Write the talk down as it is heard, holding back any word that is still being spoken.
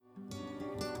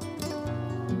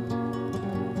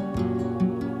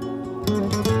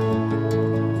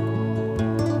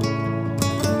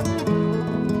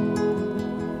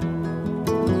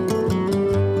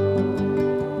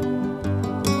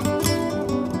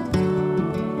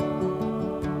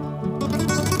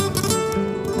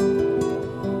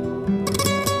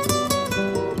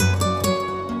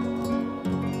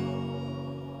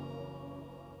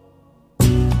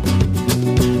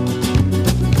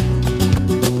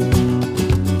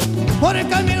por el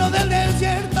camino del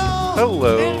desierto.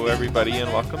 Hello, everybody,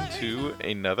 and welcome to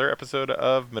another episode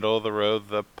of Middle of the Road,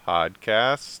 the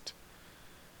podcast.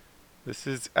 This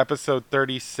is episode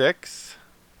 36.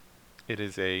 It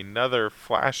is another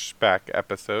flashback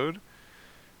episode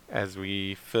as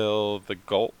we fill the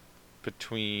gulf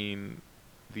between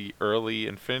the early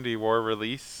Infinity War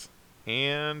release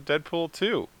and Deadpool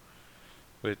 2,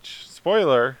 which,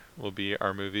 spoiler, will be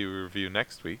our movie review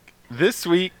next week. This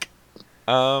week,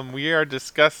 we are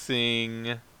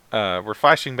discussing... we're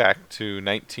flashing back to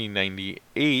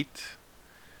 1998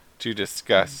 to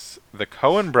discuss the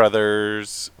Coen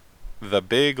brothers, The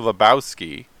Big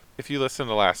Lebowski. If you listened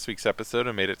to last week's episode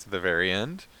and made it to the very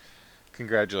end,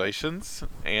 congratulations.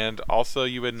 And also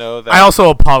you would know that... I also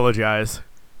apologize.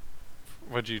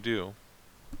 What'd you do?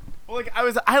 Well, I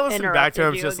listened back to it, I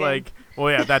was just again. like,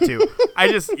 well, yeah, that too.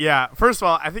 First of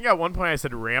all, I think at one point I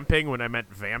said ramping when I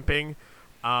meant vamping.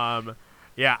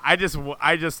 Yeah, I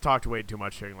just talked way too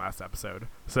much during last episode,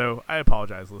 so I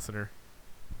apologize, listener.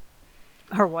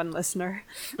 Our one listener.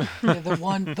 Yeah,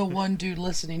 the one dude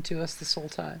listening to us this whole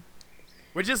time.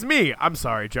 Which is me. I'm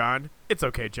sorry, John. It's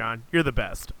okay, John. You're the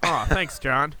best. Aw, thanks,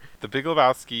 John. The Big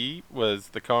Lebowski was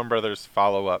the Coen brothers'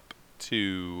 follow-up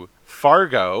to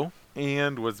Fargo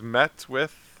and was met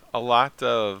with a lot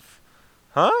of,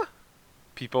 huh?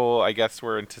 People, I guess,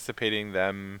 were anticipating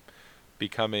them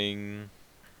becoming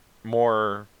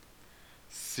more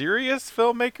serious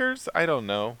filmmakers. I don't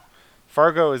know.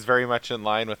 Fargo is very much in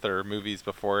line with their movies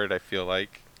before it, I feel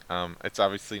like. It's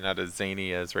obviously not as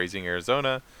zany as Raising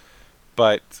Arizona,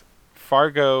 but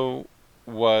Fargo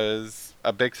was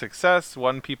a big success,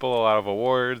 won people a lot of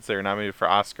awards, they were nominated for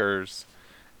Oscars,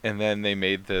 and then they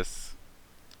made this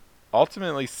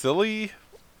ultimately silly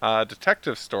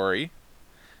detective story,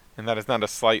 and that is not a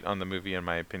slight on the movie in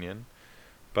my opinion,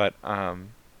 but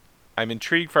I'm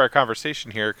intrigued for our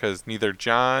conversation here because neither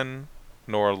John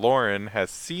nor Lauren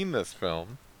has seen this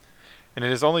film, and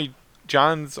it is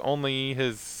John's only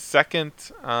his second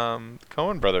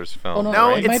Coen Brothers film. Oh, no, No,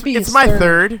 right? It might be it's his my third.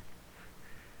 third.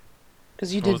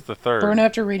 Because you What did was the third? Burn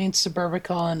After Reading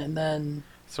Suburbicon, and then...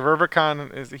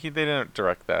 Suburbicon they didn't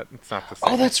direct that. It's not the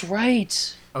same. Oh, that's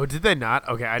right. Oh, did they not?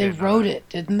 Okay, I They didn't know wrote that. it,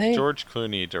 didn't they? George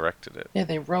Clooney directed it. Yeah,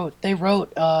 they wrote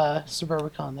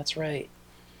Suburbicon, that's right.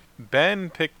 Ben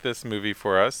picked this movie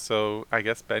for us, so I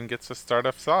guess Ben gets to start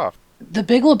us off. The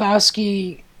Big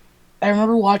Lebowski, I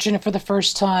remember watching it for the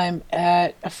first time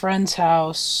at a friend's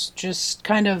house, just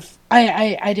kind of...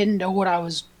 I didn't know what I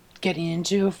was getting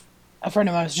into. A friend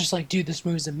of mine was just like, dude, this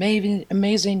movie's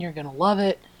amazing, you're gonna love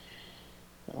it.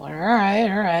 I'm like, all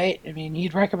right. I mean,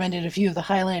 he'd recommended a few of the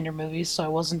Highlander movies, so I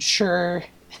wasn't sure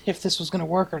if this was gonna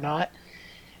work or not.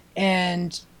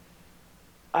 And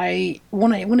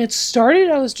when it started,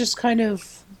 I was just kind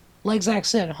of, like Zach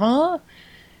said, huh?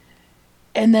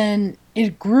 And then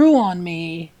it grew on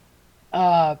me,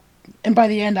 and by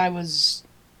the end I was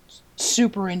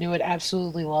super into it,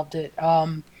 absolutely loved it.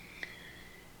 And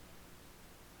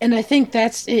I think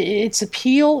that's its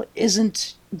appeal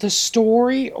isn't the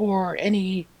story or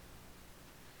any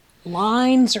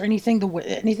lines or anything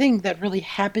that really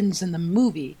happens in the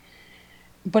movie,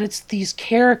 but it's these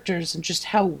characters and just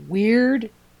how weird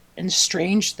and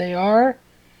strange they are.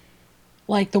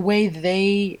 Like the way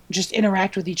they just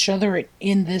interact with each other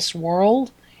in this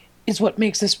world is what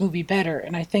makes this movie better.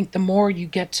 And I think the more you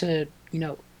get to,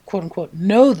 quote unquote,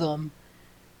 know them,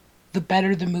 the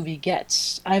better the movie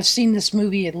gets. I've seen this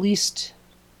movie at least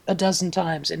a dozen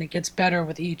times, and it gets better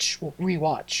with each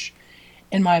rewatch,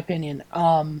 in my opinion.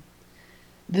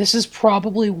 This is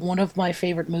probably one of my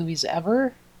favorite movies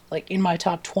ever, like in my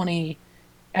top 20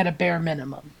 at a bare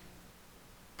minimum.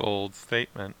 Bold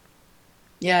statement.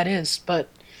 Yeah, it is, but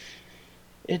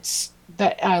it's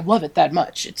that I love it that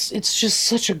much. It's just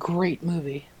such a great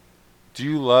movie. Do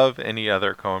you love any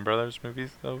other Coen Brothers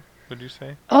movies, though, would you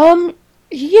say?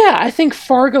 Yeah, I think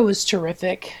Fargo is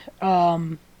terrific.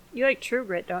 You like True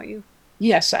Grit, don't you?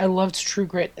 Yes, I loved True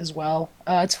Grit as well.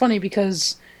 It's funny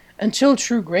because until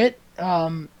True Grit,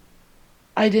 I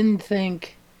didn't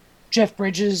think Jeff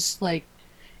Bridges,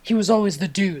 he was always the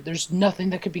dude. There's nothing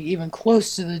that could be even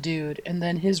close to the dude. And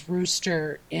then his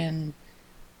rooster in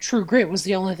True Grit was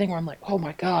the only thing where I'm like, oh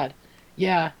my god,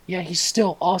 yeah, he's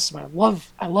still awesome.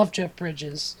 I love Jeff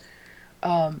Bridges.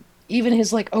 Even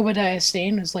his Obadiah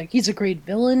Stane was he's a great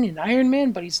villain in Iron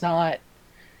Man, but he's not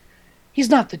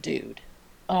the dude.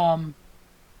 And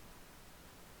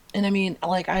I mean,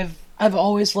 I've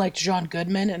always liked John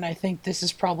Goodman, and I think this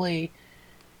is probably,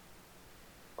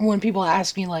 when people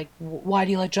ask me why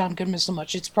do you like John Goodman so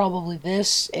much, it's probably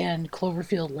this and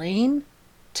Cloverfield Lane,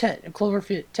 10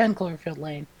 Cloverfield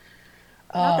Lane.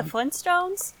 Not the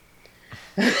Flintstones?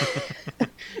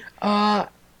 I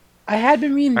had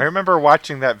been meaning. I remember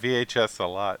watching that VHS a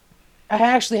lot. I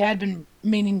actually had been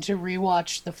meaning to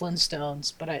rewatch the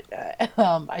Flintstones, but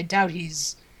I doubt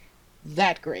he's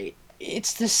that great.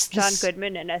 It's this John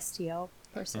Goodman, an STL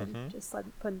person. Mm-hmm. Just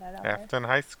putting that out there. Afton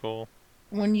High School.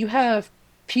 When you have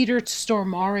Peter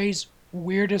Stormare's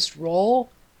weirdest role,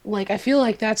 like I feel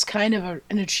like that's kind of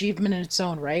an achievement in its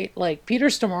own right. Like Peter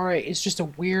Stormare is just a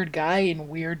weird guy in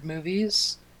weird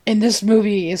movies, and this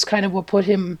movie is kind of what put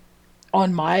him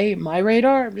on my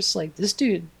radar. I'm just like, this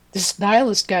dude, this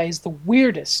nihilist guy is the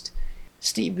weirdest.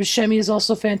 Steve Buscemi is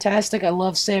also fantastic. I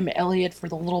love Sam Elliott for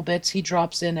the little bits he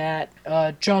drops in at.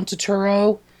 John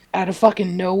Turturro out of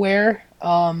fucking nowhere.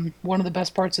 One of the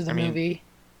best parts of the movie.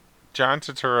 John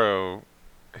Turturro,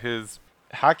 his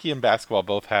hockey and basketball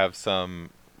both have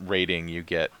some rating you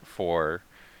get for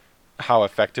how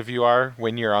effective you are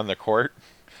when you're on the court.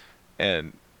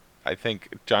 And I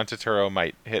think John Turturro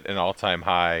might hit an all-time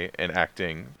high in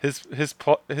acting. His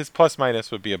plus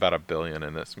minus would be about $1 billion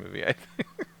in this movie, I think.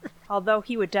 Although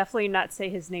he would definitely not say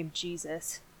his name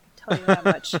Jesus. I can tell you that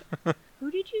much.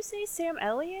 Who did you say? Sam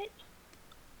Elliott?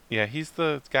 Yeah, he's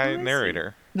the guy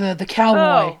narrator. The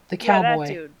cowboy. The cowboy. Yeah,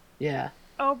 that dude. Yeah.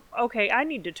 Oh, okay. I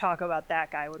need to talk about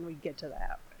that guy when we get to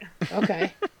that.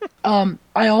 Okay.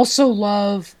 I also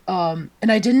love, and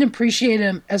I didn't appreciate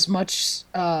him as much.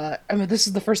 I mean, this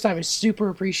is the first time I super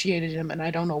appreciated him, and I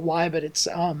don't know why, but it's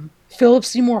Philip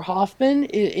Seymour Hoffman.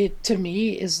 It to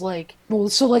me is like, well,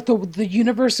 so like the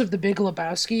universe of The Big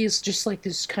Lebowski is just like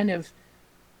this kind of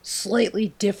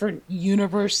slightly different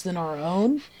universe than our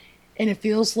own, and it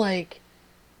feels like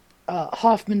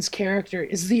Hoffman's character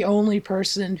is the only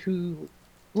person who,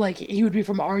 like, he would be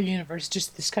from our universe,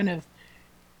 just this kind of,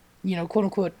 you know, quote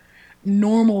unquote,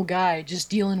 normal guy just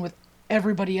dealing with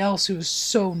everybody else who is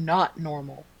so not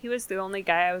normal. He was the only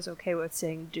guy I was okay with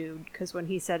saying dude, because when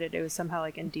he said it, it was somehow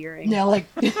like endearing. Yeah, like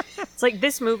It's like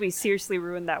this movie seriously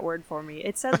ruined that word for me.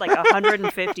 It said like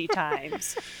 150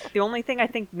 times. The only thing I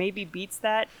think maybe beats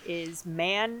that is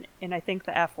man, and I think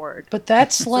the F word. but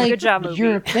that's like good job, movie.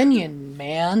 your opinion,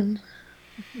 man.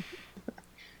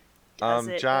 Does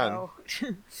it, John, though?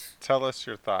 tell us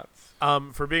your thoughts.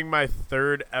 For being my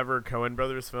third ever Coen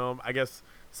Brothers film, I guess.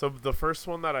 So the first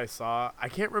one that I saw, I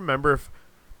can't remember if.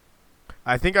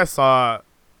 I think I saw.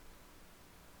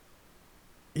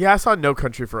 Yeah, I saw No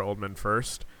Country for Old Men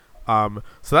first. So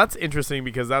that's interesting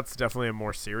because that's definitely a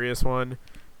more serious one.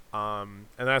 And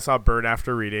then I saw Burn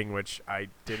After Reading, which I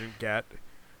didn't get.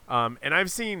 And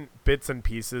I've seen bits and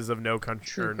pieces of No Country,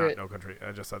 True or Grit. not No Country.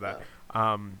 I just said that.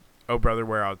 Oh Brother,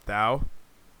 Where Art Thou?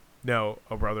 No,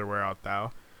 Oh Brother, Where Art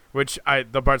Thou? Which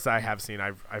the parts that I have seen,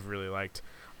 I've really liked.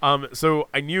 So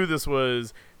I knew this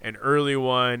was an early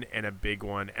one and a big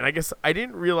one, and I guess I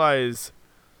didn't realize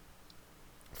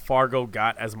Fargo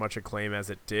got as much acclaim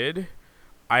as it did.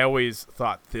 I always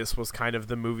thought this was kind of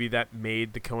the movie that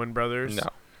made the Coen Brothers. No.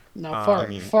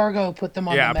 No, Fargo put them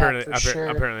on the map for sure.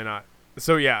 Apparently not.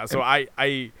 So yeah, so I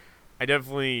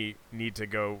definitely need to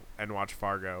go and watch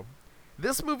Fargo.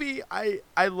 This movie, I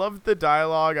loved the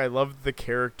dialogue. I loved the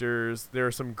characters. There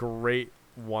are some great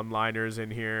one-liners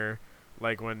in here,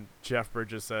 like when Jeff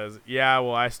Bridges says, "Yeah,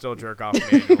 well, I still jerk off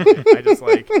manually."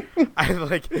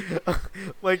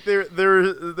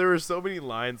 There were so many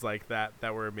lines like that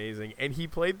were amazing, and he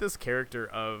played this character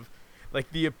of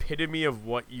like the epitome of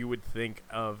what you would think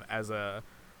of as a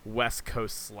West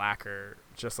Coast slacker,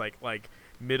 just like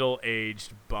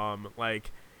middle-aged bum.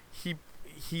 Like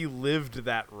he lived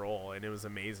that role, and it was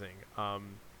amazing.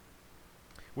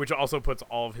 Which also puts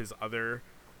all of his other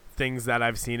things that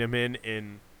I've seen him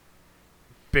in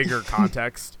bigger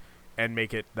context and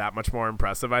make it that much more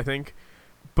impressive, I think.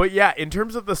 But yeah, in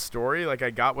terms of the story, like I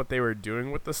got what they were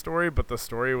doing with the story, but the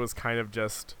story was kind of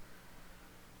just,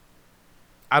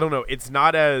 I don't know,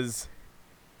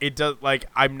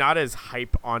 I'm not as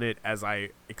hype on it as I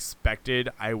expected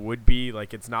I would be.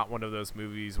 Like, it's not one of those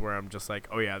movies where I'm just like,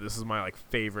 oh yeah, this is my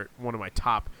favorite, one of my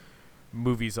top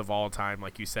movies of all time,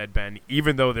 like you said, Ben,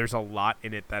 even though there's a lot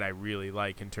in it that I really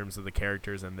like in terms of the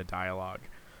characters and the dialogue.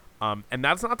 And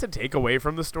that's not to take away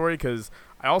from the story, because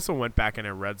I also went back and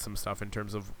I read some stuff in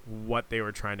terms of what they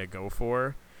were trying to go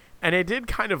for. And I did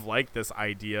kind of like this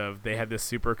idea of they had this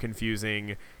super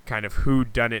confusing kind of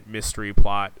whodunit mystery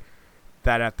plot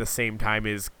that at the same time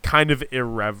is kind of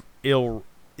irrelevant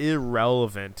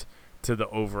to the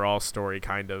overall story,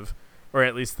 kind of, or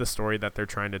at least the story that they're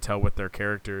trying to tell with their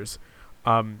characters.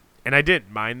 And I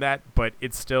didn't mind that, but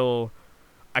it's still,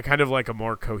 I kind of like a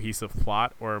more cohesive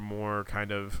plot, or a more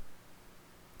kind of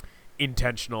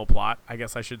intentional plot, I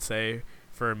guess I should say,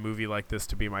 for a movie like this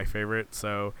to be my favorite.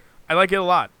 So I like it a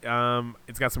lot.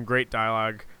 It's got some great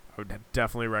dialogue. I would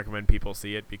definitely recommend people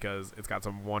see it because it's got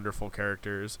some wonderful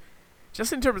characters.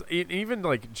 Just in terms, even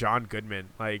like John Goodman,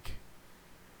 like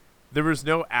there was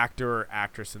no actor or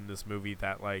actress in this movie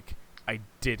that like I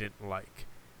didn't like.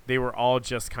 They were all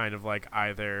just kind of like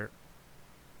either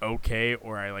okay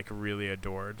or I like really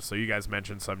adored. So you guys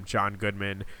mentioned some John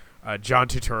Goodman, John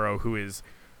Turturro, who is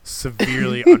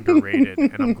severely underrated,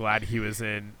 and I'm glad he was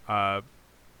in.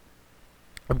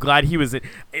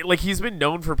 Like he's been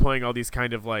known for playing all these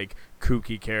kind of like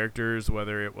kooky characters,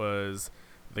 whether it was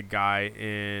the guy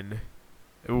in,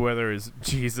 whether it's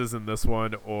Jesus in this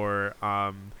one, or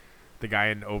the guy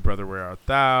in Oh Brother Where Art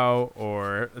Thou,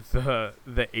 or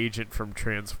the agent from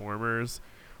Transformers.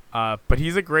 But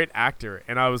he's a great actor,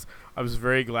 and I was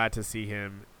very glad to see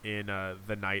him in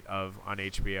The Night Of on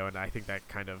HBO, and I think that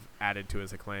kind of added to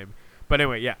his acclaim. But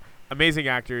anyway, yeah, amazing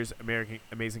actors,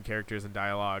 amazing characters and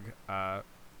dialogue.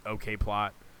 Okay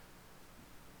plot.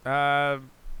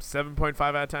 7.5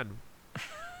 out of 10.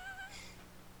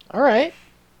 All right.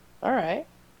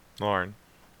 Lauren.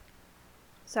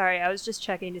 Sorry, I was just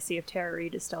checking to see if Tara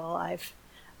Reid is still alive.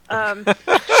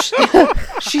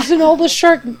 She's in all the those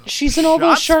Shots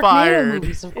Sharknado fired.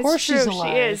 movies. Of It's course true, she's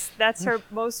alive. she is. That's her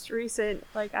most recent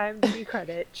IMDb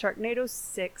credit. Sharknado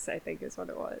 6, I think, is what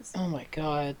it was. Oh my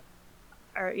god.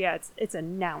 Or yeah, it's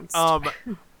announced.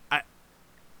 I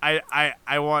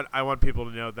want people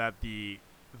to know that the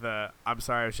I'm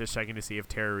sorry, I was just checking to see if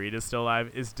Tara Reid is still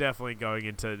alive, is definitely going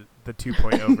into the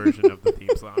 2.0 version of the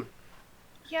theme song.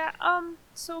 Yeah,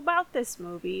 so about this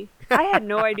movie, I had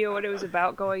no idea what it was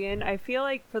about going in. I feel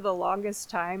like for the longest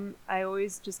time, I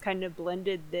always just kind of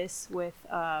blended this with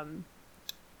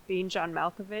being John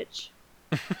Malkovich,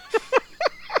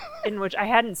 in which I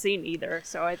hadn't seen either,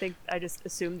 so I think I just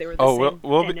assumed they were the same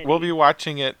entity. We'll be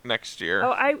watching it next year.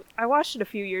 Oh, I watched it a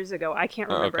few years ago. I can't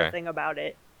remember okay. a thing about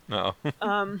it. No.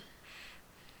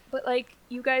 But like,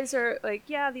 you guys are like,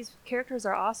 yeah, these characters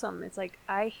are awesome. It's like,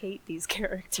 I hate these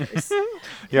characters.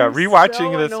 Yeah, They're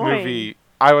rewatching so this annoying. movie,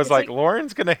 I was It's like, like-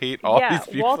 Lauren's gonna hate all Yeah, these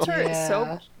people. Walter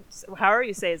Yeah. however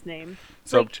you say his name.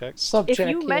 It's like, Subject. Subject. if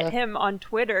you yeah. met him on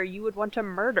Twitter, you would want to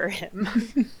murder him.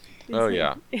 Oh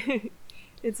yeah.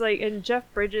 It's like, and Jeff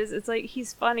Bridges, it's like,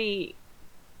 he's funny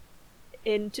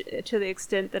to the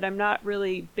extent that I'm not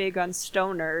really big on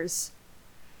stoners.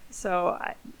 So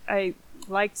I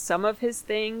liked some of his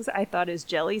things. I thought his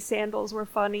jelly sandals were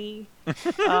funny.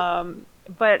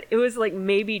 But it was like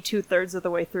maybe 2/3 of the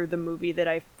way through the movie that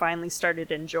I finally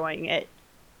started enjoying it.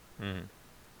 Mhm.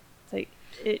 It's like,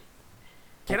 it.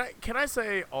 Can I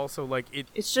say also, like,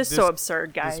 It's just this- so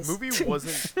absurd, guys. This movie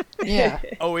wasn't. Yeah.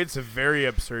 Oh, it's very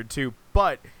absurd too,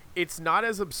 but it's not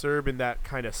as absurd in that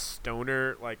kind of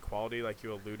stoner like quality, like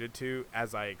you alluded to,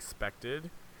 as I expected.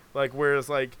 Like, whereas,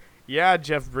 like, yeah,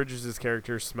 Jeff Bridges'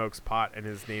 character smokes pot and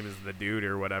his name is the Dude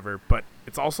or whatever, but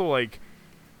it's also like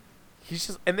he's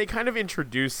just, and they kind of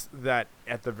introduce that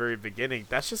at the very beginning.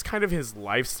 That's just kind of his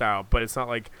lifestyle, but it's not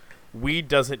like weed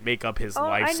doesn't make up his Oh,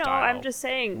 lifestyle. I know. I'm just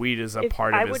saying. Weed is a if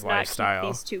part of I his would not lifestyle.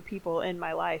 keep these two people in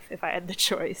my life if I had the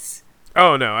choice.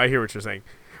 Oh no, I hear what you're saying.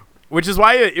 Which is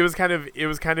why it was kind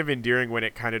of endearing when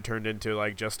it kind of turned into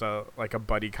like just a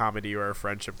buddy comedy or a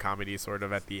friendship comedy sort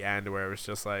of at the end, where it was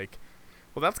just like,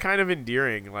 well, that's kind of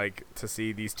endearing, like, to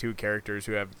see these two characters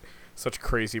who have such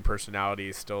crazy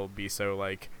personalities still be so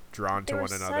like drawn to They were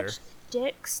one another. such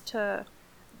dicks to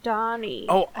Donnie.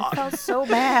 Oh, I felt so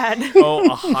bad. Oh,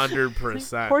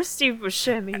 100%. Poor Steve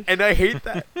Buscemi. And I hate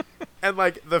that. And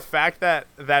like the fact that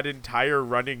that entire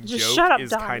running Just joke shut up,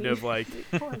 is Donnie. kind of like,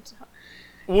 Poor Don-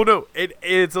 well, no,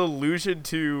 it's allusion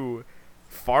to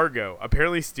Fargo.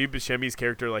 Apparently, Steve Buscemi's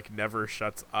character like never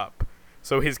shuts up.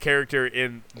 So his character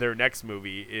in their next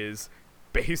movie is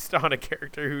based on a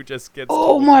character who just gets. Oh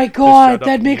told my to god, shut up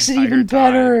that the makes it entire even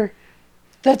time. better.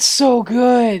 That's so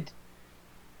good.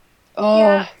 Oh,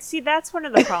 Yeah, see, that's one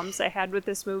of the problems I had with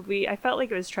this movie. I felt like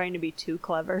it was trying to be too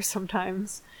clever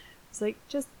sometimes. It's like,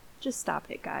 just stop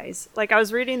it, guys. Like, I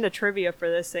was reading the trivia for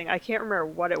this thing. I can't remember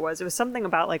what it was. It was something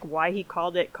about, like, why he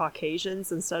called it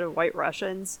Caucasians instead of White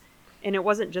Russians. And it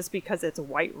wasn't just because it's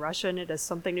White Russian. It has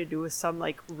something to do with some,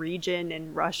 like, region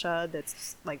in Russia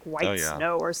that's, like, white Oh, yeah.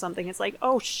 snow or something. It's like,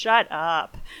 oh, shut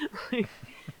up.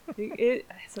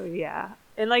 So, yeah.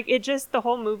 And, like, it just, the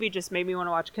whole movie just made me want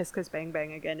to watch Kiss Kiss Bang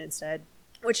Bang again instead.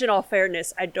 Which, in all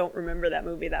fairness, I don't remember that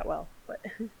movie that well. But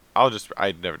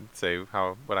I'd never say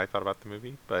what I thought about the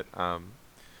movie, but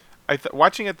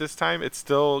watching it this time, it's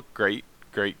still great.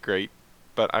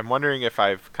 But I'm wondering if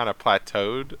I've kind of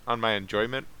plateaued on my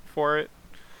enjoyment for it.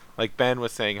 Like Ben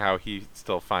was saying, how he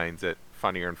still finds it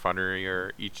funnier and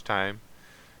funnier each time,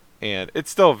 and it's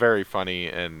still very funny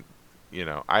and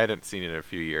I hadn't seen it in a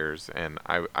few years, and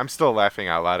I'm still laughing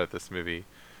out loud at this movie.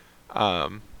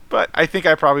 But I think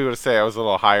I probably would say I was a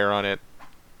little higher on it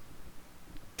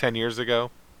 10 years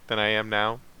ago than I am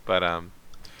now. But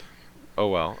oh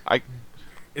well.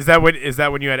 Is that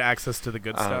when you had access to the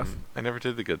good stuff? I never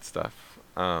did the good stuff.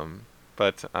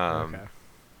 But Okay.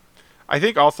 I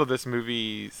think also this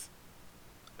movie's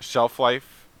shelf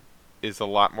life is a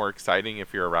lot more exciting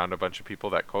if you're around a bunch of people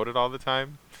that quote it all the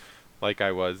time, like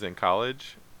I was in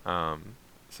college.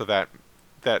 So that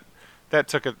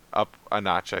took it up a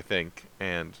notch, I think,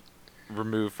 and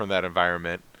removed from that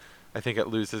environment, I think it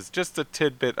loses just a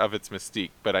tidbit of its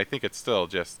mystique. But I think it's still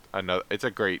just another. It's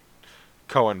a great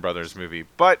Coen Brothers movie.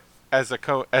 But as the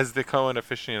Coen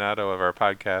aficionado of our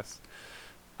podcast,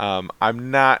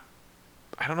 I'm not.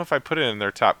 I don't know if I put it in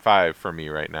their top 5 for me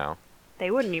right now. They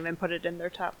wouldn't even put it in their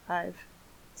top 5.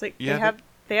 It's like Yeah,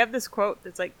 they have this quote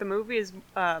that's like, the movie is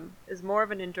more of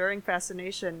an enduring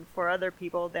fascination for other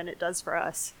people than it does for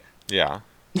us. Yeah.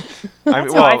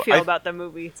 That's how I feel about the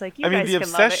movie. It's like, you guys the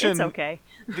can love it. It's obsession- okay.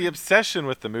 The obsession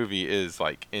with the movie is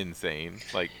like insane.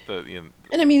 Like And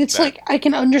I mean, it's like, I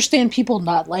can understand people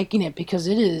not liking it because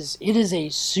it is a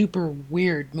super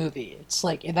weird movie. It's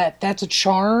like that's a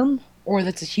charm or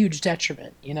that's a huge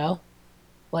detriment,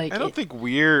 Like I don't think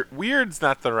weird's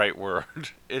not the right word.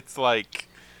 It's like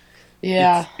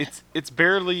yeah. it's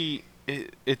barely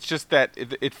it's just that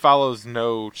it follows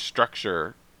no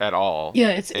structure at all. Yeah,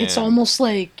 it's almost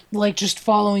like just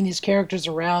following these characters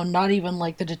around. Not even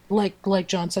like like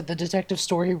John said, the detective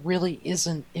story really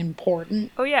isn't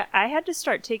important. Oh yeah, I had to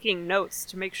start taking notes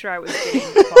to make sure I was getting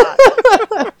the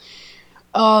plot.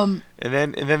 And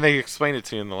then they explain it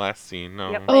to you in the last scene.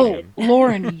 No. Yep. Oh,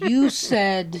 Lauren, you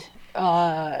said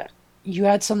you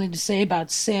had something to say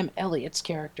about Sam Elliott's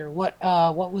character. What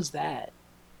was that?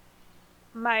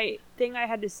 My thing I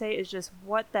had to say is just,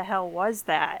 what the hell was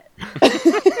that?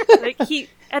 Like,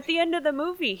 at the end of the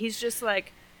movie, he's just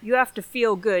like, you have to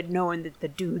feel good knowing that the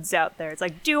dude's out there. It's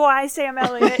like, do I, Sam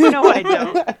Elliott? No, I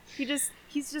don't.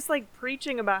 He's just like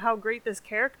preaching about how great this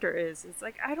character is. It's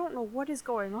like, I don't know what is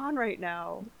going on right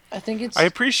now. I think it's. I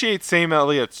appreciate Sam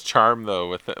Elliott's charm though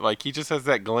with it. Like he just has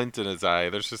that glint in his eye.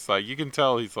 There's just like you can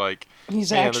tell he's like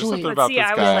He's man, actually. there's something But about see, this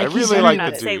I was guy. like, I he's really not like not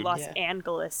the to say dude. Los Yeah.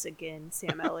 Angeles again,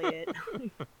 Sam Elliott.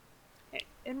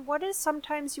 And what is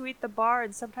sometimes you eat the bar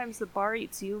and sometimes the bar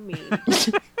eats you mean?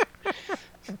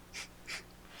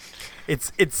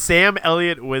 It's Sam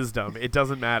Elliott wisdom. It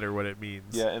doesn't matter what it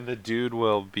means. Yeah, and the dude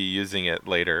will be using it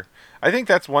later. I think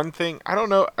that's one thing. I don't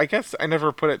know. I guess I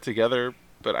never put it together,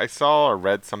 but I saw or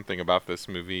read something about this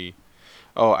movie.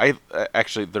 Oh,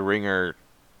 actually, The Ringer,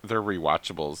 their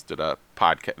rewatchables did a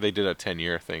podcast. They did a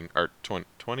 10-year thing or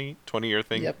 20-year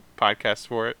thing Yep. podcast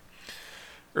for it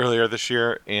earlier this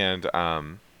year, and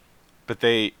but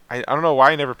I don't know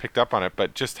why I never picked up on it,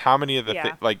 but just how many of the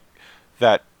Yeah. like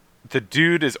that the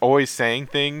dude is always saying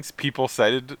things people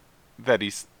said that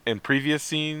he's in previous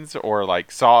scenes or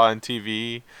like saw on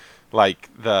TV, like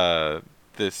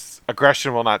this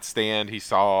aggression will not stand he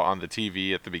saw on the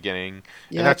TV at the beginning,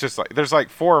 Yep. and that's just like there's like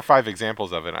 4 or 5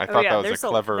 examples of it. I thought that was there's a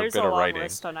clever there's bit a of long writing.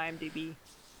 list on IMDb.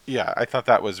 Yeah, I thought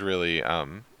that was really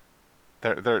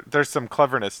there's some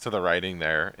cleverness to the writing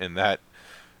there in that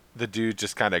the dude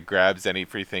just kind of grabs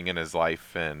everything in his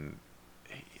life, and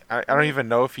I don't even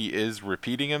know if he is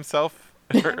repeating himself.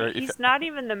 or if- He's not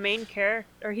even the main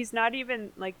character, or he's not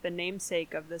even like the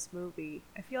namesake of this movie.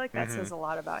 I feel like that Mm-hmm. says a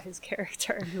lot about his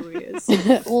character and who he is.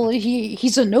 Well,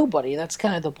 he's a nobody. That's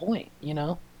kind of the point,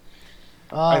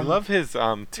 I love his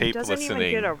He tape doesn't listening.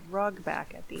 even get a rug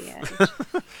back at the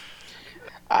end.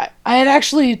 I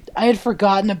had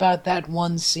forgotten about that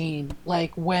one scene,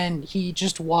 like when he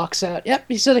just walks out. Yep,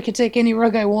 he said I could take any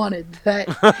rug I wanted. That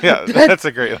Yeah, that's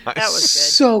a great line. That was good.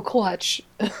 so clutch.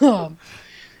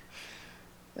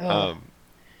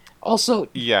 Also,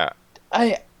 Yeah,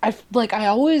 I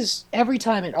always, every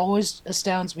time, it always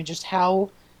astounds me just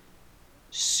how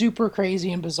super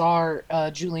crazy and bizarre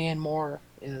Julianne Moore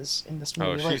is in this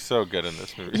movie. oh, Like, she's so good in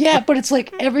this movie. yeah, but it's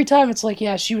like every time it's like,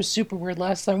 yeah, she was super weird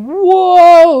last time.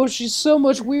 Whoa, she's so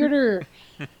much weirder.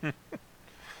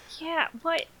 Yeah,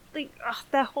 but like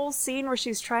that whole scene where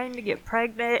she's trying to get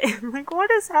pregnant, like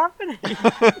what is happening?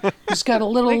 She's got a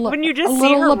little, Like when you a just see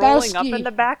little her rolling up Lebowski. in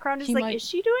the background, it's He like, might- is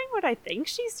she doing what I think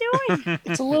she's doing?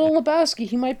 It's a little Lebowski.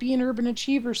 He might be an urban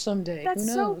achiever someday. That's Who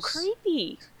so knows?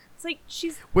 creepy. It's like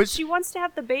Which- she wants to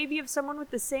have the baby of someone with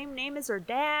the same name as her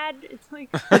dad. It's like,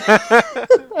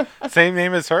 Same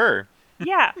name as her.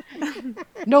 yeah,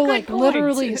 No, like point.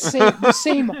 literally the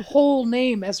same whole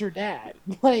name as her dad,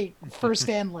 like first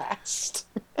and last.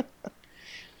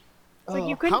 like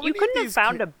you Oh. couldn't How you many of couldn't have these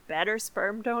found a better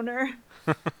sperm donor.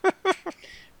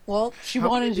 Well, she How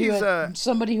many wanted of these,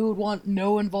 somebody who would want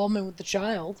no involvement with the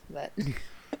child. That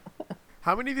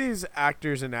How many of these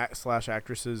actors and slash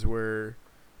actresses were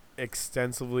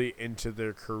extensively into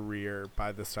their career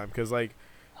by this time? Because like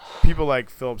people like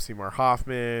Philip Seymour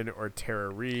Hoffman or Tara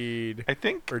Reid I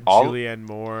think or all Julianne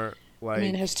Moore. Like, I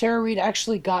mean, has Tara Reid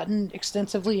actually gotten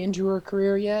extensively into her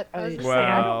career yet? I was just saying,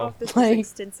 I don't know Well, if this like- was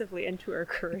extensively into her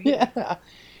career. yeah.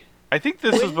 I think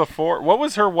this was before. What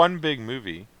was her one big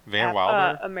movie? Van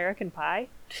Wilder. American Pie.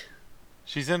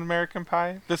 She's in American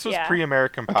Pie. This was Yeah.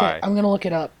 pre-American Okay, Pie, I'm gonna look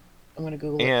it up. I'm gonna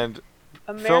Google it. and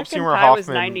American Seymour Pie was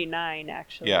Hoffman- 99,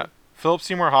 actually. yeah, Philip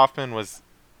Seymour Hoffman was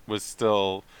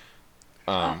still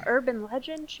Urban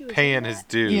Legend. She was paying in his that?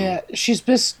 due. Yeah, she's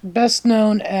best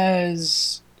known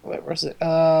as what was it?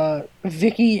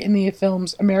 Vicky in the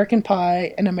films American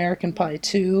Pie and American Pie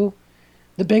 2,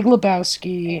 The Big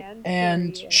Lebowski, And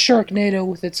and Period. Sharknado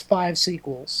with its 5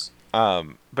 sequels.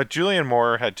 But Julianne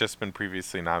Moore had just been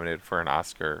previously nominated for an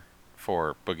Oscar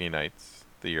for Boogie Nights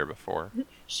the year before.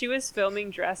 She was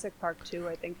filming Jurassic Park 2,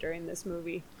 I think, during this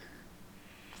movie.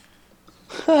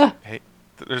 Hey,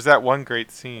 there's that one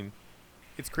great scene.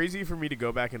 it's crazy for me to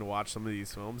go back and watch some of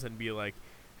these films and be like,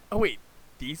 oh wait,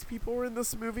 these people were in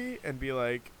this movie, and be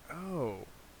like, oh,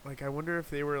 like I wonder if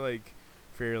they were like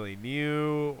fairly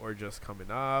new or just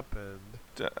coming up.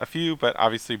 And A few, but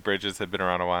obviously Bridges had been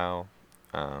around a while.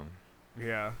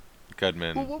 yeah.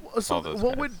 Goodman. So all those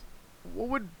what guys.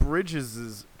 would Bridges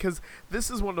is, because this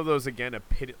is one of those again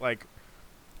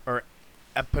or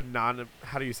eponym,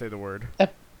 how do you say the word?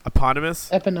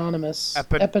 Eponymous. Eponymous.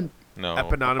 No,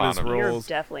 eponymous eponymous. role. You're Roles.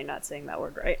 definitely not saying that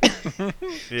word right.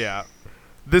 Yeah.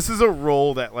 This is a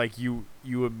role that like you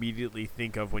immediately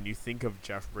think of when you think of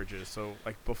Jeff Bridges. So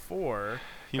like before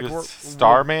He like, was we're-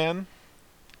 Starman.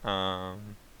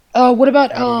 What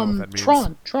about I don't know what that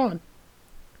means. Tron?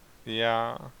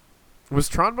 Yeah. was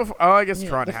Tron before? Oh, I guess Yeah,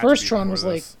 Tron. the had to first be Tron before was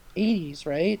this. like 80s,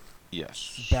 right?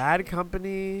 Yes. Bad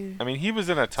Company. I mean, he was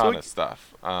in a ton So- of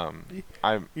stuff.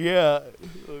 I'm Yeah.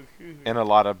 in a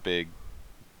lot of big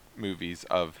movies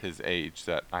of his age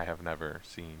that I have never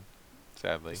seen,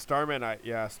 sadly. Starman, I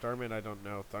don't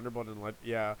know. Thunderbolt and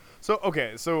yeah. So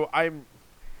okay, so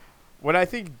when I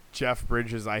think Jeff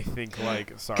Bridges, I think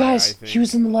like I Guys, think he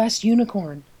was in The Last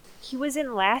Unicorn. He was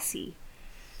in Lassie.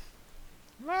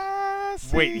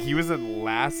 Wait, he was in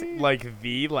Lassie, like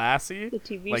the Lassie. The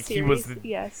TV Like, series. he was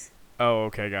Yes. Oh,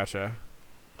 okay, gotcha.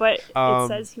 But it Um,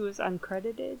 says he was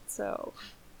uncredited, so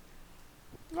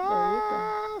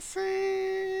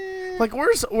Like,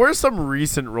 where's some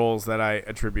recent roles that I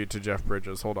attribute to Jeff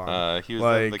Bridges? Hold on. He was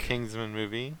in the Like- Kingsman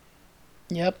movie.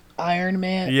 Yep, Iron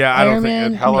Man. Yeah, I don't Iron think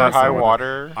Man. it- Hell or That's High the one.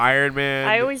 Water. Iron Man.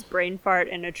 I always brain fart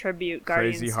and attribute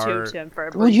Crazy Guardians 2 Heart. to him for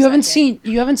a Well, brief you haven't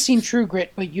second. seen True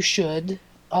Grit, but you should.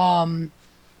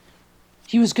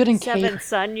 He was good in Seventh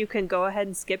Son, you can go ahead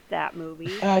and skip that movie.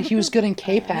 He was good in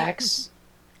K-Pax.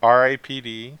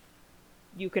 R.I.P.D.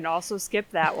 You can also skip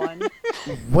that one.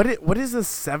 What is the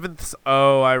seventh?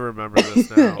 Oh, I remember this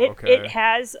now. Okay. It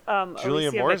has Julia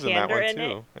Alicia Moore's in that Vikander one in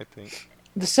too, it. I think.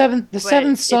 The seventh it's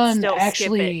son still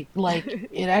actually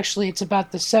it's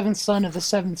about the seventh son of the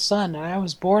seventh son, and I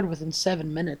was bored within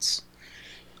 7 minutes.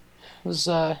 It was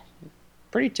a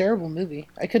pretty terrible movie.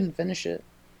 I couldn't finish it.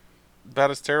 About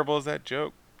as terrible as that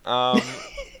joke.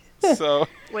 So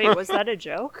Wait, was that a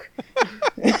joke?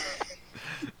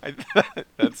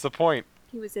 that's the point.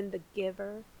 He was in The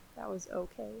Giver. That was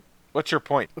okay. What's your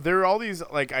point? There are all these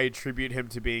like I attribute him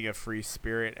to being a free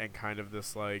spirit and kind of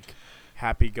this like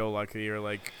happy-go-lucky or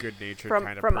like good-natured From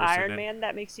kind of from person. Iron and- Man,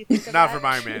 that makes you think of Not that? from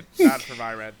Iron Man. Not from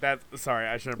Iron Man. That's sorry,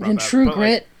 I should have brought In that. True but,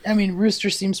 like, Grit, I mean, Rooster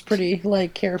seems pretty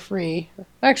like carefree.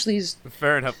 Actually, he's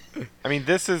fair enough. I mean,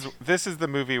 this is the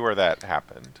movie where that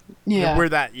happened. yeah.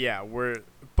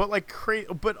 But like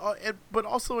but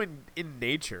also in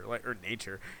nature,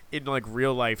 in like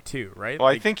real life too, right? Well,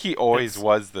 I Like, think he always it's-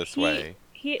 was this way.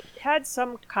 He had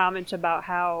some comment about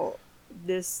how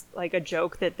this, like a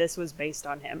joke that this was based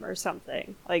on him or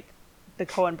something. Like the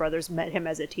Coen brothers met him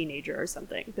as a teenager or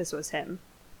something. This was him.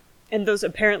 And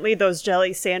those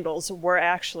jelly sandals were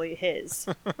actually his.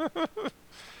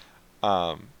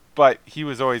 But he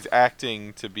was always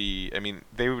acting to be. I mean,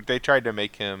 they tried to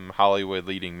make him Hollywood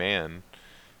leading man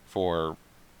for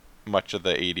much of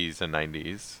the 80s and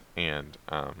 90s, and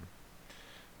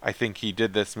I think he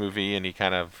did this movie and he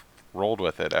kind of rolled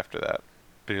with it after that.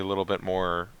 Be a little bit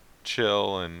more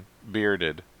chill and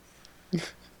bearded.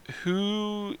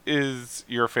 Who is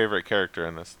your favorite character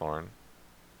in this, Lauren?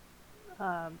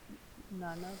 None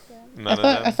of them. None of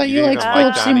I them? thought you didn't liked even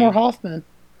Philip Donnie? Seymour Hoffman.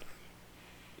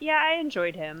 Yeah, I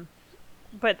enjoyed him.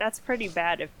 But that's pretty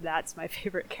bad if that's my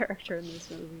favorite character in this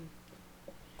movie.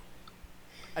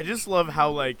 I just love how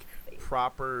like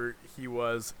proper he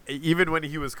was, even when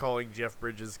he was calling Jeff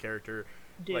Bridges' character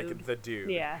like Dude. the dude.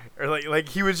 Yeah. Or like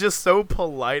he was just so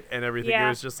polite and everything. Yeah, It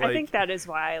was just like I think that is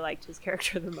why I liked his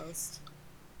character the most.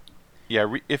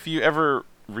 Yeah, if you ever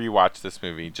rewatch this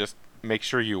movie, just make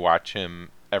sure you watch him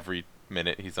every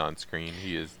minute he's on screen.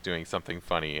 He is doing something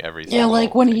funny every. Yeah, single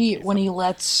like when thing he he's when in. he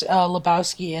lets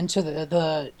Lebowski into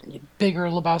the bigger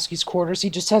Lebowski's quarters, he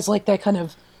just has like that kind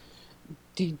of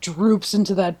he droops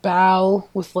into that bow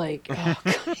with like oh,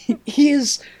 God, he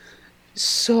is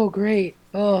so great.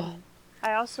 Oh,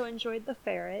 I also enjoyed the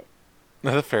ferret.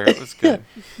 No, the ferret was good.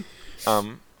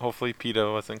 Hopefully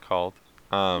PETA wasn't called.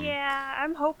 Yeah,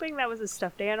 I'm hoping that was a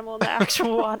stuffed animal in the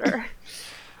actual water.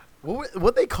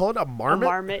 what they call it, a A marmot.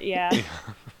 marmot, yeah.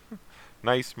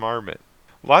 Nice marmot.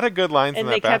 A lot of good lines in And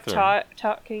that they kept bathroom.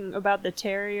 talking about the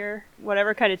terrier,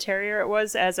 whatever kind of terrier it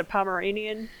was, as a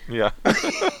Pomeranian. Yeah.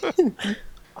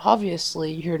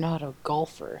 obviously you're not a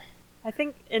golfer. I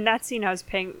think in that scene I was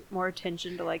paying more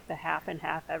attention to like the half and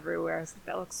half everywhere. I was like,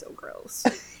 that looks so gross.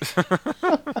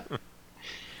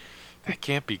 That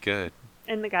can't be good.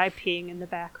 And the guy peeing in the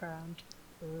background.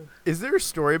 Ugh. Is there a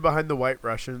story behind the White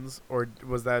Russians, or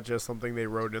was that just something they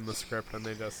wrote in the script and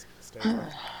they just stayed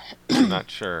with? I'm not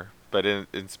sure, but it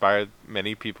inspired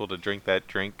many people to drink that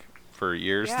drink for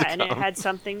years Yeah, to and come. it had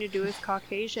something to do with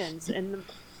Caucasians in the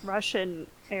Russian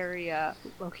area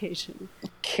location.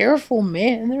 Careful,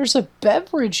 man. There's a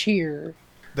beverage here.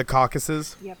 The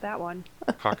Caucasus. Yep, that one.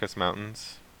 Caucasus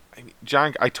Mountains.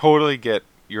 I totally get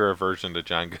your aversion to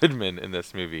John Goodman in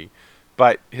this movie,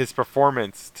 but his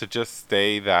performance to just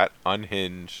stay that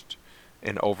unhinged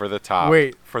and over the top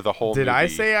Wait, for the whole Did movie. I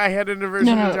say I had an aversion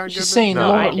to No, John Goodman? she's saying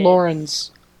No, I did.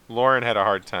 Lauren's. Lauren had a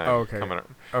hard time Oh, okay. coming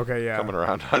Okay, coming yeah.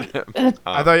 around on him.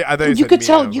 I thought You said could me,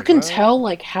 tell. and I was You like, can what? tell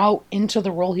like how into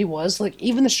the role he was. Like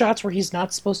even the shots where he's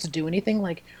not supposed to do anything,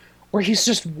 like where he's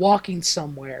just walking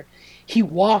somewhere. He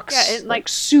walks Yeah, it, like like-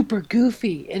 super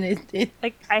goofy, and it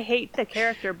Like, I hate the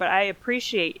character, but I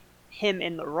appreciate him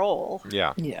in the role.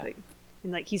 Yeah. yeah. Like,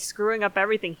 and like he's screwing up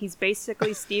everything. He's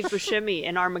basically Steve Buscemi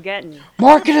in Armageddon.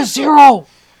 Mark it a 0.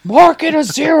 Mark it a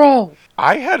 0.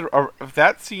 I had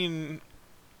that scene.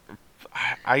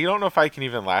 I don't know if I can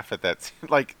even laugh at that scene.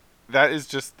 Like, that is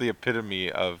just the epitome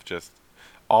of just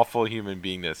awful human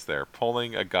beingness there.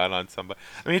 Pulling a gun on somebody.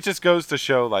 I mean, it just goes to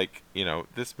show, like,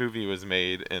 this movie was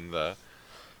made in the,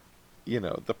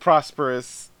 the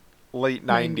prosperous late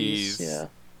 90s. Yeah.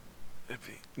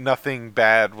 Nothing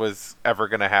bad was ever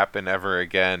going to happen ever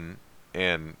again.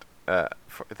 And the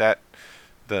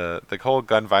whole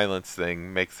gun violence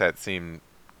thing makes that seem...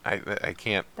 I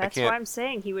can't. That's I can't, why I'm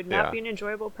saying he would not yeah. be an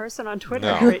enjoyable person on Twitter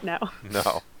No. right now.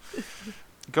 No.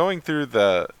 Going through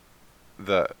the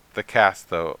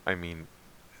cast though, I mean,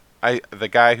 the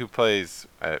guy who plays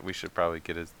we should probably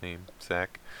get his name,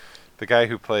 Zach. The guy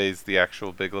who plays the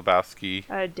actual Big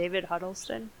Lebowski. David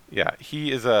Huddleston. Yeah,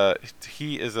 he is a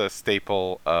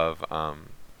staple of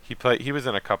he was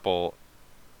in a couple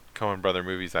Coen Brother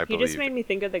movies, I He believe. just made me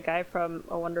think of the guy from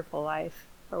A Wonderful Life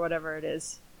or whatever it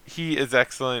is. He is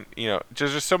excellent.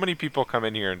 Just so many people come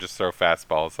in here and just throw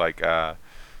fastballs. Like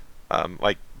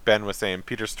Ben was saying,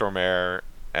 Peter Stormare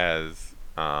as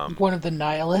One of the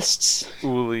nihilists.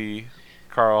 Uli,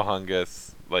 Carl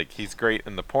Hungus. Like, he's great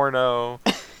in the porno.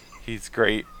 He's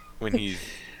great when he's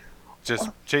just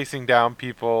chasing down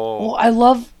people. Well, I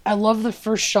love the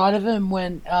first shot of him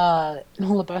when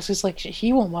Lebowski's like,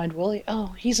 he won't mind, will he?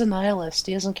 Oh, he's a nihilist.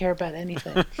 He doesn't care about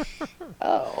anything.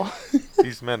 Oh.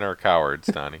 These men are cowards,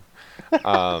 Donnie.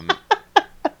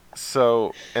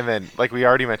 So, and then, like we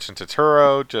already mentioned,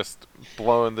 Turturro just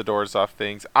blowing the doors off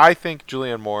things. I think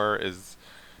Julianne Moore is...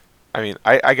 I mean,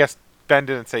 I guess Ben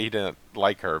didn't say he didn't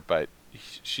like her, but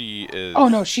she is... Oh,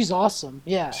 no, she's awesome.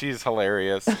 Yeah. She's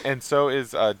hilarious. And so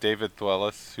is David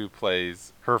Thewlis, who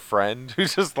plays her friend, who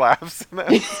just laughs. In that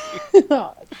scene.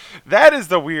 That is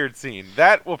the weird scene.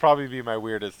 That will probably be my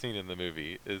weirdest scene in the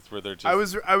movie, is where they're just...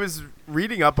 I was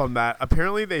reading up on that.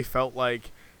 Apparently, they felt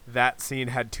like that scene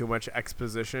had too much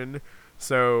exposition.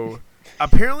 So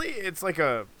apparently, it's like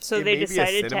a... So it they may be a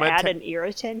decided to add cinematech- an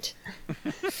irritant.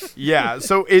 Yeah,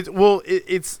 so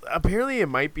it's apparently it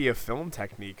might be a film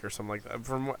technique or something like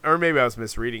that. Or maybe I was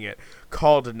misreading it.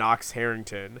 Called Knox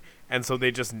Harrington, and so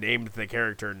they just named the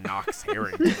character Knox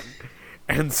Harrington.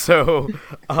 And so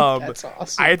That's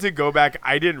awesome. I had to go back.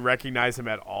 I didn't recognize him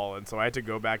at all, and so I had to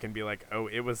go back and be like, "Oh,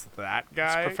 it was that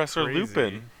guy." It's Professor Crazy.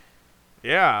 Lupin.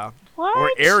 Yeah, What?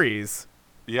 or Ares.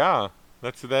 Yeah,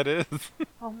 that's who that is.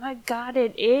 Oh my god,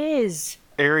 it is.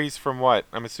 Ares from what?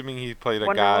 I'm assuming he played a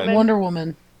Wonder god. Woman. Wonder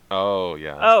Woman. Oh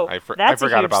yeah. Oh, I that's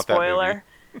forgot a huge about spoiler.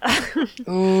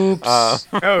 Oops. that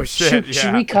movie. Oh shit! Yeah.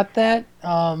 Should we cut that?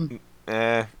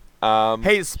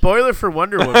 Hey, spoiler for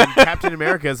Wonder Woman: Captain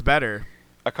America is better.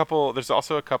 There's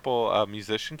also a couple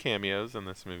musician cameos in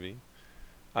this movie.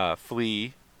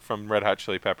 Flea from Red Hot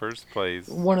Chili Peppers plays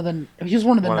He was one of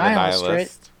the nihilists,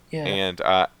 right? Yeah. And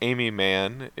Amy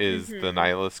Mann is the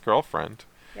nihilist girlfriend.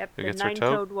 Yep, Who the gets her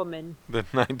nine-toed woman. The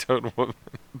nine-toed woman.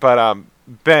 But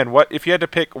Ben, what if you had to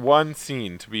pick one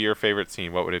scene to be your favorite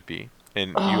scene? What would it be?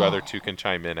 And you other two can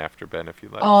chime in after Ben if you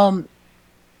like.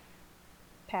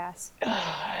 Pass.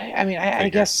 I mean, I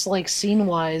guess like scene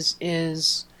wise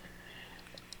is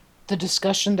the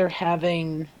discussion they're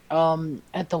having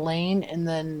at the lane, and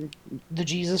then the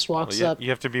Jesus walks up. You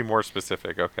have to be more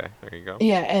specific. Okay, there you go.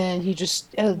 Yeah, and he just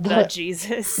The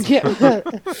Jesus. yeah,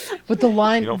 with the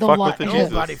line, You don't the fuck line, with the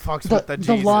Jesus. Nobody fucks with the the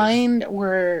Jesus. line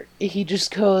where he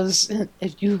just goes,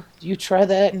 if you try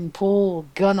that and pull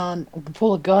a gun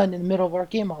in the middle of our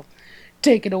game, I'll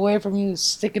take it away from you,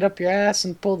 stick it up your ass,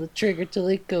 and pull the trigger till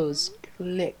it goes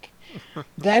click.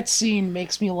 That scene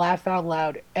makes me laugh out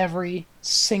loud every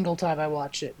single time I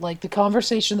watch it. Like, the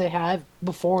conversation they have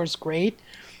before is great,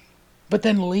 but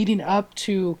then leading up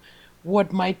to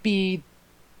what might be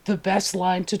the best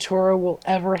line Totoro will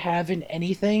ever have in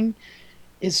anything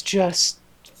is just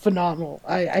phenomenal.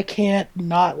 I can't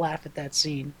not laugh at that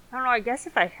scene. I don't know, I guess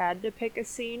if I had to pick a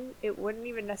scene, it wouldn't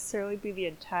even necessarily be the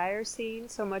entire scene,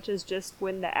 so much as just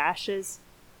when the ashes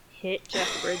hit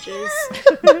Jeff Bridges.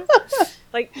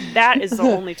 Like, that is the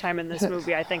only time in this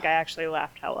movie I think I actually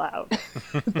laughed out loud.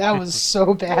 That was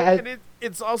so bad. And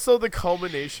it's also the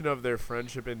culmination of their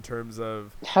friendship in terms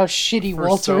of How shitty for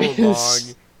Walter so is.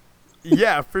 long.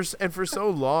 Yeah, for so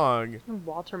long.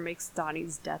 Walter makes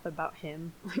Donnie's death about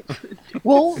him.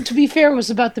 Well, to be fair, it was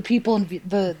about the people in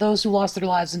those who lost their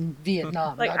lives in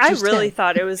Vietnam. Like, not I just really him.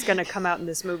 thought it was going to come out in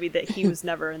this movie that he was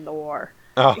never in the war.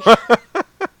 Oh.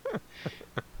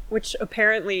 Which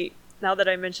apparently, now that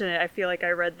I mention it, I feel like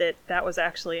I read that was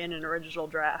actually in an original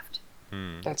draft,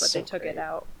 That's but so they took great. it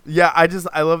out. Yeah,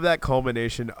 I love that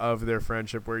culmination of their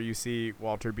friendship where you see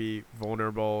Walter be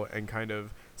vulnerable and kind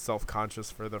of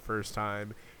self-conscious for the first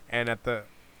time, and at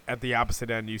the opposite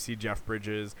end you see Jeff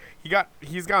Bridges.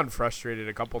 He's gotten frustrated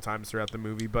a couple times throughout the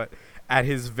movie, but at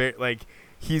his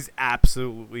he's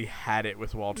absolutely had it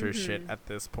with Walter's shit at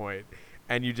this point,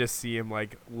 and you just see him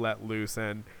like let loose,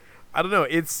 and I don't know,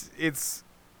 it's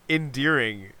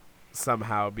endearing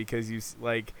somehow because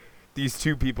like these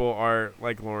two people are,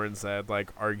 like Lauren said,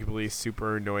 like arguably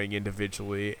super annoying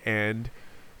individually and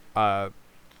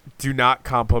do not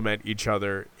complement each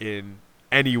other in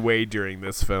any way during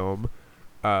this film.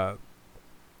 But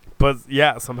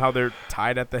yeah, somehow they're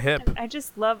tied at the hip. I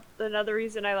just love, another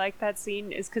reason I like that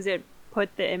scene is because it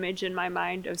put the image in my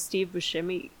mind of Steve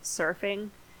Buscemi surfing.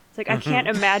 It's like, I can't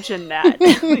imagine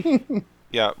that.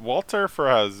 Yeah, Walter, for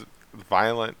as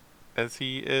violent as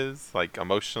he is, like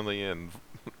emotionally and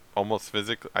almost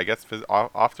physically, I guess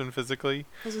often physically.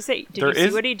 I was gonna say, did you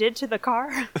see what he did to the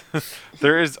car?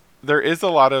 There is a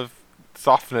lot of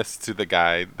softness to the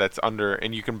guy that's under,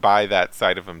 and you can buy that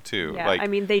side of him too. Yeah, like, I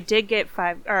mean, they did get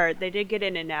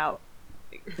in and out.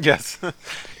 yes,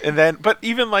 and then, but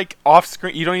even like off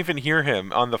screen, you don't even hear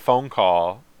him on the phone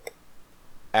call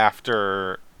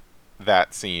after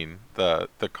that scene, the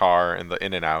car and the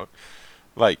in and out.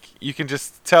 Like, you can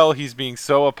just tell he's being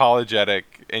so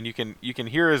apologetic, and you can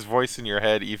hear his voice in your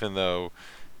head even though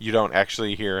you don't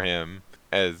actually hear him.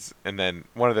 And then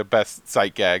one of the best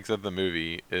sight gags of the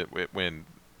movie, when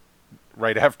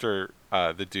right after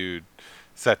the dude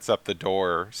sets up the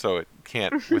door so it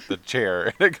can't with the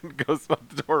chair, and it goes,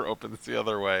 the door opens the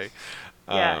other way.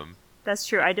 Yeah, that's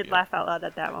true. I did laugh out loud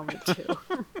at that moment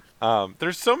too.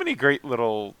 There's so many great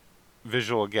little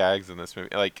visual gags in this movie,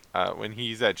 like when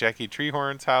he's at Jackie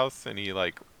Treehorn's house and he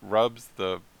like rubs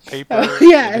the paper.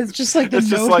 Yeah, it's just like the it's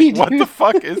just note like, he what do. the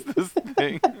fuck is this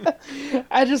thing?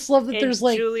 I just love that And there's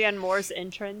like Julianne Moore's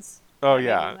entrance. Oh that made me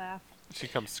yeah, laugh. she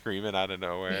comes screaming out of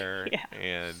nowhere. Yeah.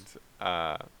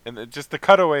 And just the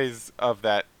cutaways of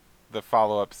that, the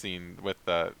follow-up scene with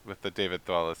the David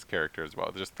Thewlis character as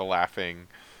well, just the laughing.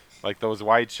 Like, those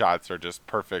wide shots are just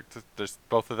perfect. There's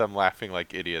both of them laughing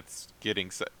like idiots.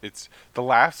 The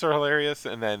laughs are hilarious,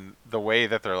 and then the way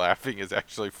that they're laughing is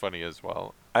actually funny as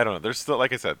well. I don't know. There's still,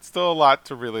 like I said, still a lot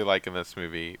to really like in this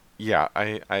movie. Yeah,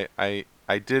 I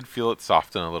did feel it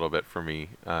soften a little bit for me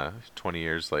 20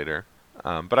 years later.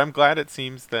 But I'm glad it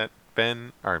seems that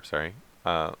Lauren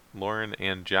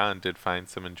and John did find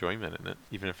some enjoyment in it,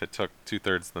 even if it took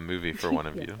 2/3 of the movie for one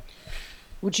of you.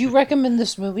 Would you recommend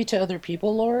this movie to other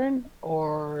people, Lauren?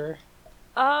 Or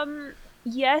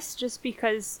Yes, just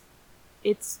because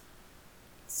it's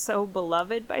so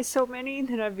beloved by so many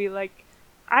that I'd be like,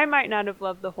 I might not have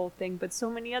loved the whole thing, but so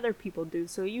many other people do,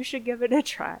 so you should give it a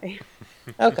try.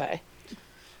 Okay.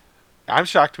 I'm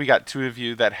shocked we got two of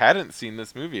you that hadn't seen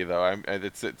this movie though.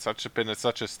 It's been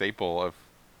such a staple of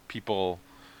people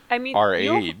I mean, our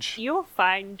age. you'll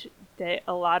find that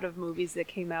a lot of movies that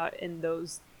came out in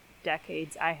those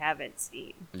decades I haven't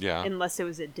seen. Yeah. Unless it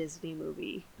was a Disney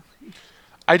movie.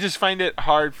 I just find it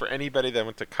hard for anybody that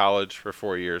went to college for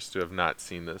 4 years to have not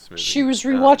seen this movie. She was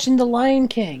rewatching The Lion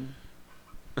King.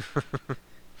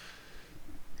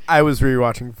 I was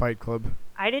rewatching Fight Club.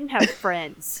 I didn't have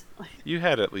friends. You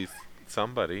had at least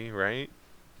somebody, right?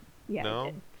 Yeah, No? I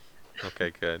did.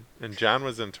 Okay, good. And John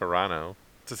was in Toronto.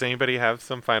 Does anybody have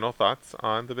some final thoughts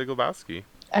on The Big Lebowski?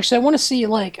 Actually, I want to see,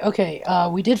 like, okay,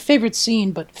 we did favorite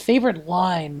scene, but favorite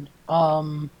line.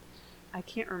 I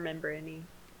can't remember any.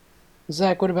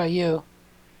 Zach, what about you?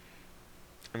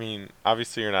 I mean,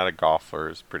 obviously you're not a golfer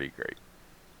is pretty great.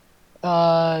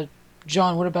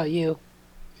 John, what about you?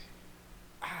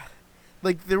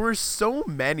 Like, there were so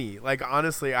many. Like,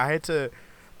 honestly, I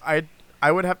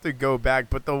would have to go back,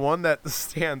 but the one that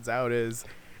stands out is,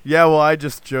 yeah, well, I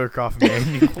just jerk off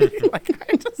manually. Like,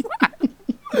 I just like,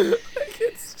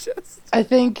 it's just. I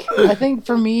think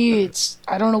for me, it's,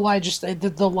 I don't know why, just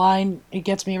the line it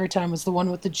gets me every time was the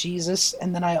one with the Jesus,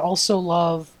 and then I also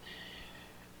love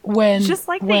when It's just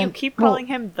like that you keep calling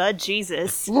him the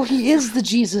Jesus. Well, he is the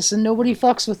Jesus, and nobody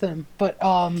fucks with him. But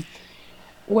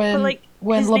when But like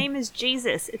when his Le- name is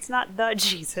Jesus. It's not the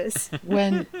Jesus.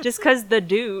 when Just because the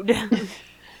dude.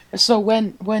 so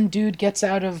when dude gets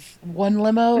out of one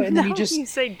limo and then he No, just you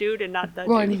say dude and not the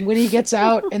when, dude. when he gets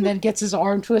out and then gets his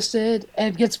arm twisted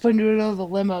and gets put into another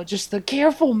limo, just the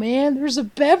careful man, there's a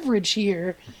beverage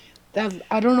here. That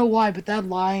I don't know why, but that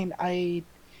line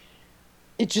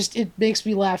it makes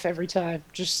me laugh every time.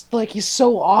 Just like he's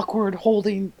so awkward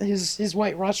holding his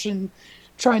White Russian,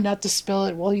 trying not to spill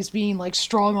it while he's being like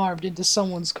strong armed into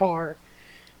someone's car.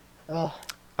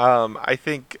 I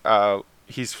think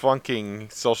he's flunking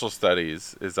social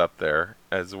studies is up there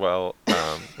as well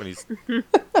when he's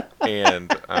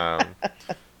and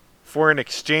for an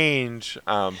exchange,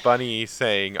 Bunny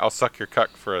saying "I'll suck your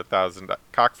cock for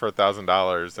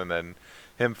 $1,000," and then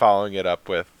him following it up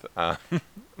with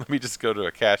 "Let me just go to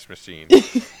a cash machine."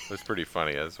 was pretty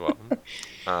funny as well.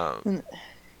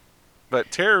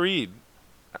 But Tara Reid,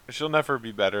 she'll never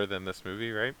be better than this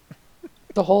movie, right?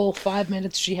 The whole 5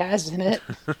 minutes she has in it.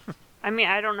 I mean,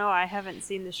 I don't know. I haven't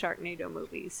seen the Sharknado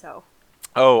movie, so.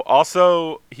 Oh,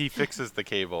 also, he fixes the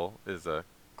cable is a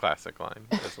classic line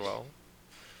as well.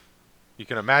 You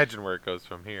can imagine where it goes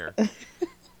from here.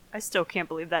 I still can't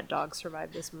believe that dog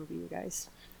survived this movie, you guys.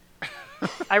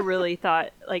 I really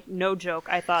thought, like, no joke,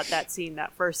 I thought that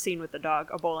first scene with the dog,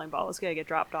 a bowling ball was gonna get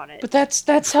dropped on it. But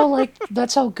that's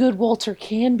how good Walter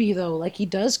can be though. Like he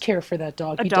does care for that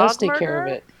dog. A He dog does take care of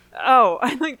murderer? it. Oh,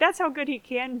 I'm like, that's how good he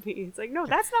can be. It's like, no,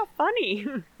 that's not funny.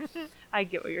 I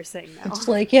get what you're saying now. It's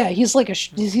like, yeah, he's like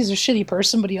he's a shitty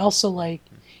person, but he also like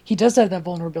he does have that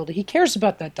vulnerability. He cares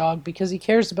about that dog because he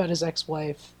cares about his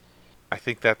ex-wife. I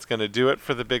think that's going to do it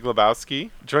for The Big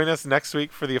Lebowski. Join us next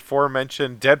week for the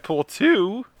aforementioned Deadpool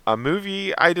 2, a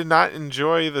movie I did not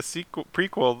enjoy the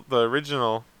prequel, the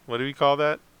original. What do we call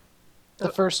that? The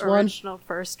first one. Original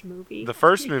first movie. The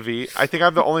first movie. I think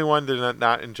I'm the only one that did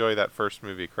not enjoy that first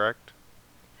movie, correct?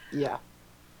 Yeah.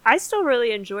 I still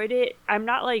really enjoyed it. I'm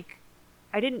not like,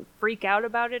 I didn't freak out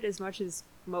about it as much as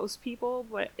most people,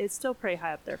 but it's still pretty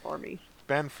high up there for me.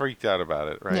 Ben freaked out about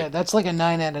it, right? Yeah, that's like a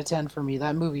 9 out of 10 for me.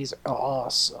 That movie's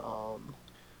awesome.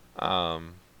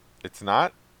 It's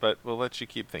not, but we'll let you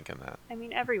keep thinking that. I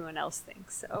mean, everyone else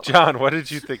thinks so. John, what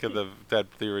did you think of the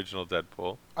original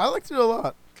Deadpool? I liked it a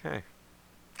lot. Okay.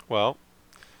 Well,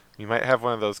 we might have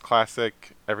one of those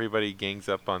classic everybody gangs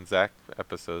up on Zach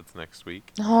episodes next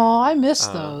week. Oh, I miss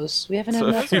those. We haven't had so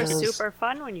enough Those of are those. super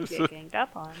fun when you get ganged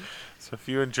up on. So if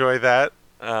you enjoy that,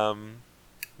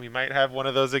 we might have one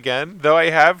of those again. Though I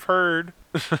have heard,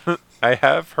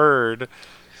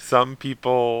 some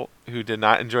people who did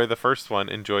not enjoy the first one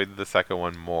enjoyed the second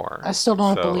one more. I still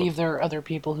don't So believe there are other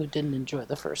people who didn't enjoy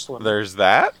the first one. there's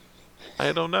that.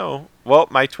 I don't know. Well,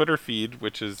 my Twitter feed,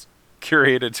 which is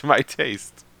curated to my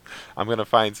taste, I'm gonna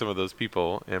find some of those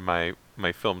people in my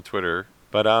film Twitter.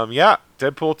 But yeah,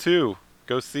 Deadpool 2,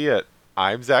 go see it.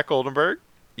 I'm Zach Oldenburg.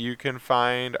 You can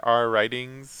find our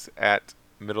writings at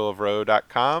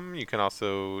middleofrow.com. You can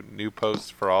also new posts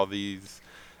for all these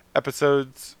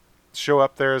episodes show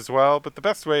up there as well. But the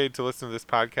best way to listen to this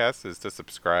podcast is to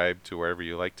subscribe to wherever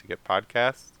you like to get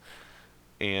podcasts.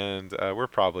 And we're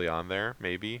probably on there,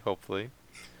 maybe, hopefully.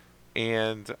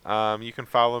 And you can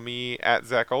follow me at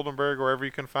Zach Oldenburg wherever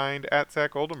you can find at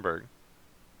Zach Oldenburg.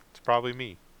 It's probably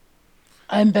me.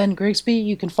 I'm Ben Grigsby.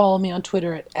 You can follow me on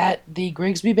Twitter at the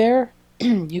Grigsby Bear.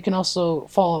 You can also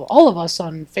follow all of us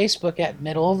on Facebook at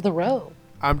Middle of the Row.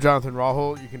 I'm Jonathan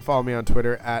Rahul. You can follow me on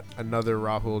Twitter at another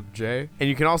Rahul J. And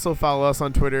you can also follow us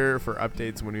on Twitter for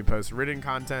updates when we post written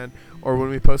content or when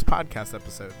we post podcast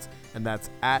episodes. And that's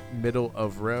at Middle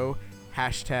of Row,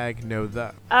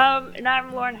 #KnowThe. And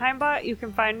I'm Lauren Heimbot. You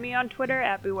can find me on Twitter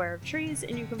at Beware of Trees,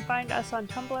 and you can find us on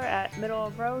Tumblr at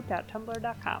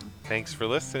middleofrow.tumblr.com. Thanks for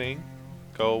listening.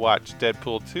 Go watch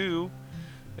Deadpool 2.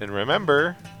 And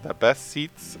remember, the best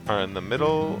seats are in the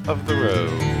middle of the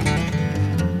road.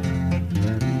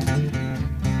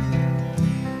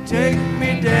 Take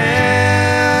me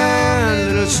down,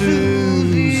 little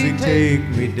Susie, take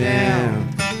me down.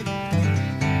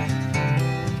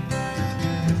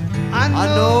 I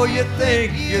know you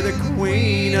think you're the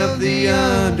queen of the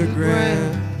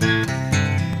underground.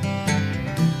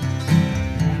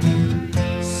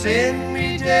 Send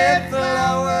me dead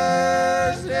flowers.